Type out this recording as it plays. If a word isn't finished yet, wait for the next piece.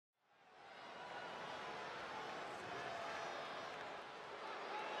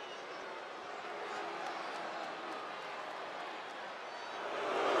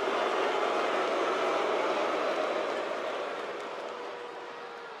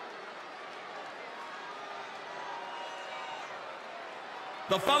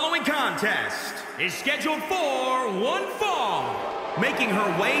The following contest is scheduled for one fall. Making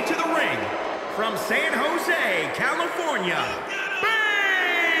her way to the ring from San Jose, California,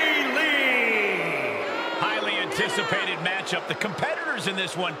 Bayley! Highly anticipated matchup. The competitors in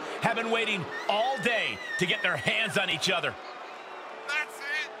this one have been waiting all day to get their hands on each other. That's it.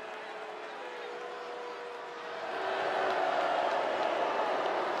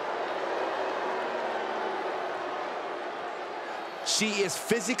 She is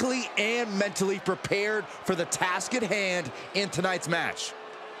physically and mentally prepared for the task at hand in tonight's match.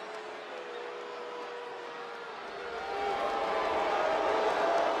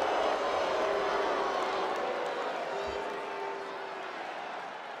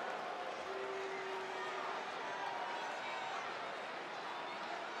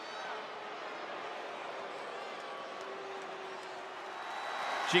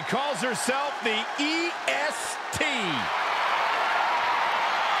 She calls herself the EST.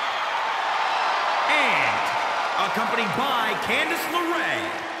 And accompanied by Candice LeRae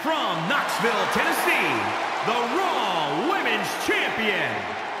from Knoxville, Tennessee, the Raw Women's Champion,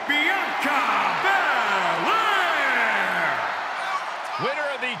 Bianca Belair! Winner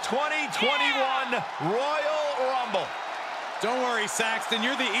of the 2021 Royal Rumble. Don't worry, Saxton,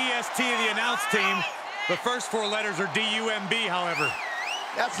 you're the EST of the announce team. The first four letters are D-U-M-B, however.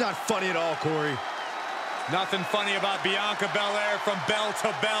 That's not funny at all, Corey. Nothing funny about Bianca Belair from bell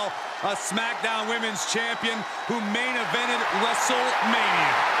to bell, a SmackDown Women's Champion who main evented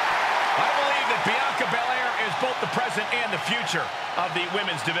WrestleMania. I believe that Bianca Belair is both the present and the future of the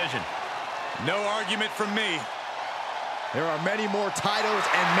women's division. No argument from me. There are many more titles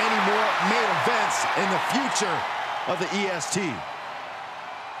and many more main events in the future of the EST.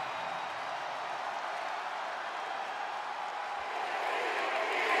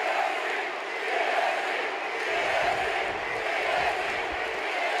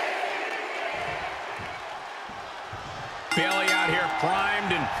 Bayley out here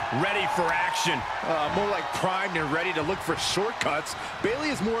primed and ready for action. More like primed and ready to look for shortcuts. Bayley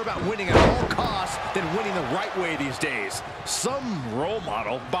is more about winning at all costs than winning the right way these days. Some role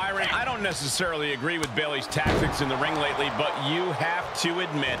model. Byron, I don't necessarily agree with Bayley's tactics in the ring lately, but you have to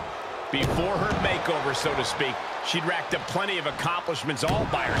admit, before her makeover, so to speak, she'd racked up plenty of accomplishments all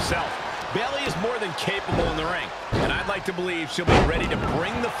by herself. Bayley is more than capable in the ring, and I'd like to believe she'll be ready to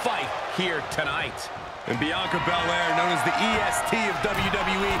bring the fight here tonight. And Bianca Belair, known as the EST of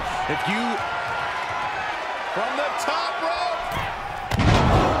WWE, if you... From the top rope!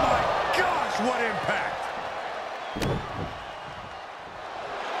 Oh my gosh, what impact!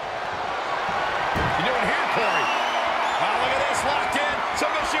 You doing here, Corey? Oh, look at this, locked in.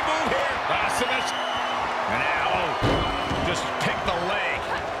 Submission move here. Submission. And now, just pick the leg.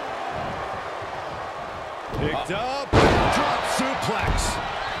 Picked up, drop suplex.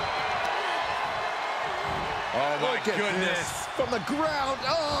 Oh my goodness. From the ground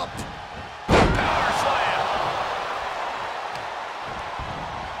up. Power slam.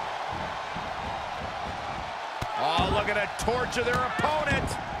 Oh, look at a torture their opponent.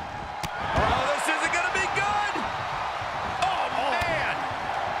 Oh, this isn't going to be good. Oh, man.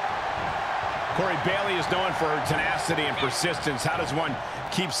 Corey, Bayley is known for her tenacity and persistence. How does one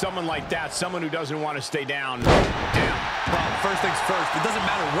keep someone like that, someone who doesn't want to stay down? Well, first things first, it doesn't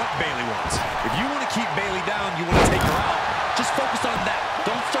matter what Bayley wants. If you want to keep Bayley down, you want to take her out, just focus on that.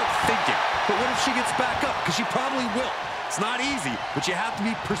 Don't start thinking. But what if she gets back up? Because she probably will. It's not easy, but you have to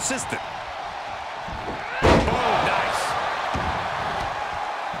be persistent. Oh, nice.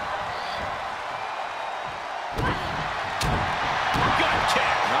 Gut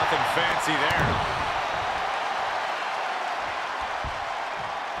kick. Nothing fancy there.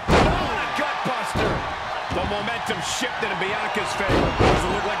 Oh, a gut buster. The momentum shifted in Bianca's favor.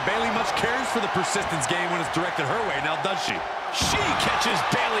 Doesn't look like Bayley much cares for the persistence game when it's directed her way, now does she? She catches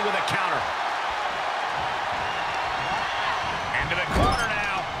Bayley with a counter. Into the corner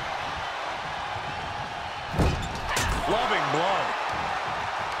now. Loving blow.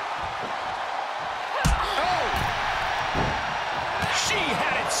 Oh! She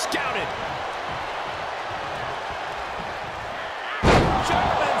had it scouted.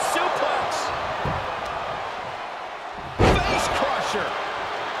 German suplex. Face crusher.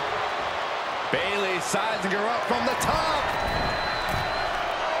 Bayley sizing her up from the top.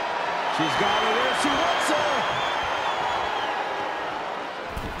 She's got her where she wants her.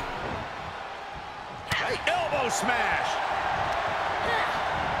 Elbow smash.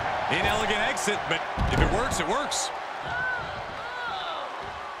 Inelegant exit, but if it works, it works.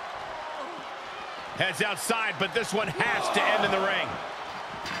 Heads outside, but this one has to end in the ring.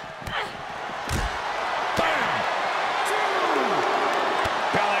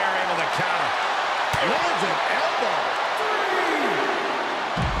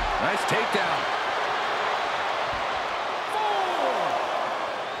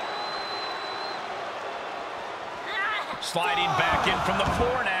 Sliding back in from the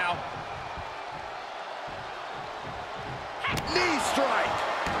floor now. Knee strike.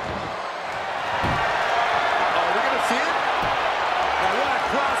 Oh, we're going to see it? Oh, what a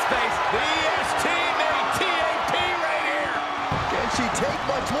crossface. The EST made TAP right here. Can she take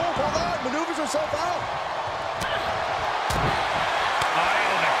much more? Hold on, maneuvers herself out. Eye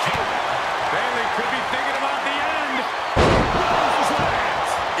on the kick. Bayley could be thinking about the end.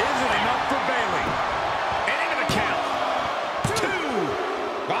 Lands. Isn't enough for Bayley. And into the count. 2.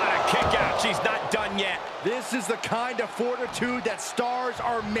 What a kick out. She's not done yet. This is the kind of fortitude that stars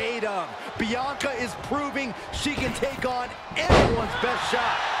are made of. Bianca is proving she can take on anyone's best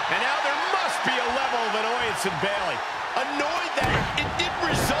shot. And now there must be a level of annoyance in Bayley. Annoyed that it did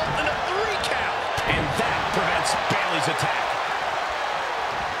result in a 3 count. And that prevents Bayley's attack.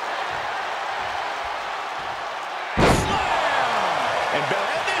 And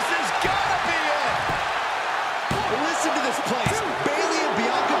Belair, this has got to be it. Listen to this place. Bayley and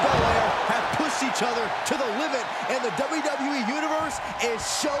Bianca Belair have pushed each other to the limit, and the WWE Universe is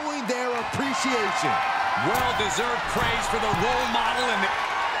showing their appreciation. Well-deserved praise for the role model and the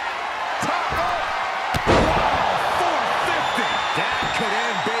Top rope. wow, 450. That could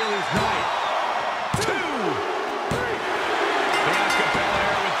end Bayley's night. 2. Bianca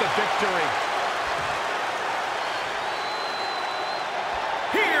Belair with the victory.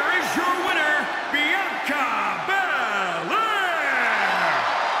 Here is your winner, Bianca Belair!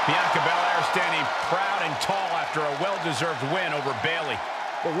 Bianca Belair standing proud and tall after a well-deserved win over Bayley.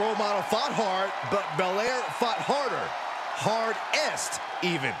 The role model fought hard, but Belair fought harder. Hardest,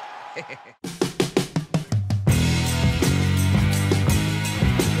 even.